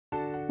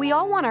We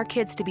all want our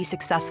kids to be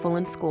successful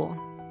in school.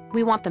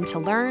 We want them to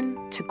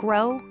learn, to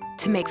grow,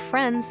 to make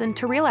friends, and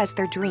to realize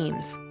their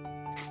dreams.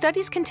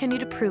 Studies continue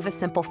to prove a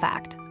simple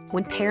fact.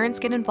 When parents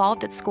get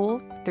involved at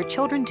school, their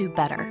children do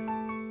better.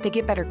 They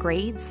get better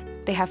grades,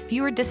 they have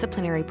fewer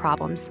disciplinary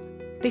problems,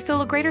 they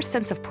feel a greater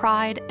sense of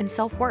pride and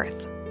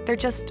self-worth. They're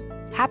just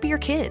happier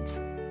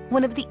kids.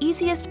 One of the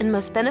easiest and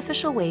most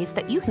beneficial ways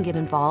that you can get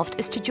involved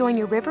is to join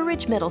your River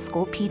Ridge Middle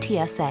School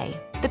PTSA.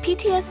 The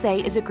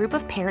PTSA is a group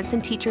of parents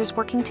and teachers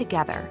working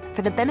together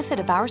for the benefit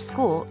of our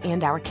school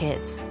and our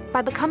kids.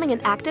 By becoming an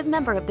active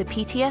member of the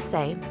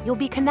PTSA, you'll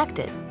be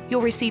connected.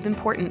 You'll receive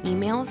important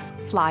emails,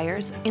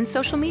 flyers, and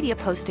social media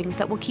postings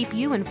that will keep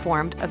you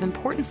informed of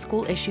important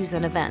school issues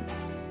and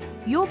events.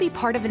 You'll be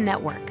part of a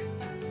network.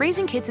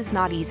 Raising kids is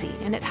not easy,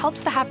 and it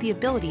helps to have the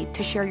ability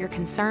to share your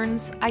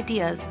concerns,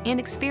 ideas, and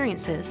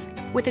experiences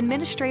with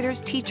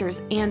administrators,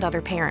 teachers, and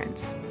other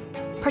parents.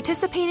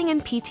 Participating in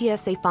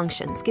PTSA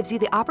functions gives you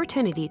the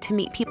opportunity to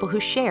meet people who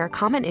share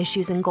common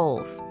issues and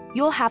goals.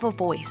 You'll have a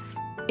voice.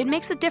 It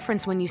makes a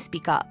difference when you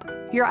speak up.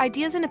 Your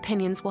ideas and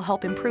opinions will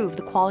help improve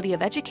the quality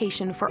of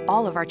education for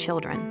all of our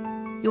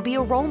children. You'll be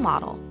a role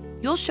model.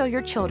 You'll show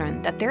your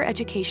children that their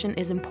education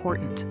is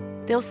important.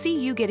 They'll see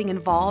you getting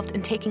involved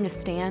and taking a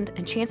stand,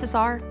 and chances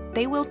are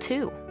they will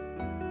too.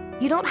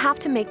 You don't have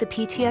to make the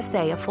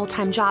PTSA a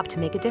full-time job to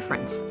make a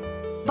difference.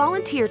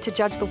 Volunteer to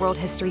judge the World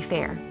History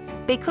Fair,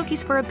 bake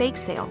cookies for a bake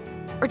sale,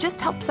 or just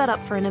help set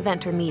up for an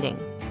event or meeting.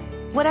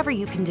 Whatever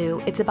you can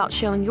do, it's about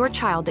showing your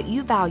child that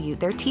you value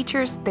their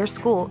teachers, their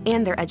school,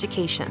 and their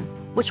education,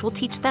 which will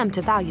teach them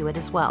to value it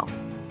as well.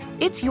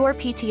 It's your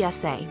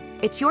PTSA.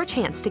 It's your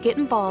chance to get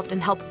involved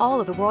and help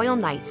all of the Royal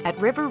Knights at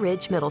River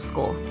Ridge Middle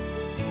School.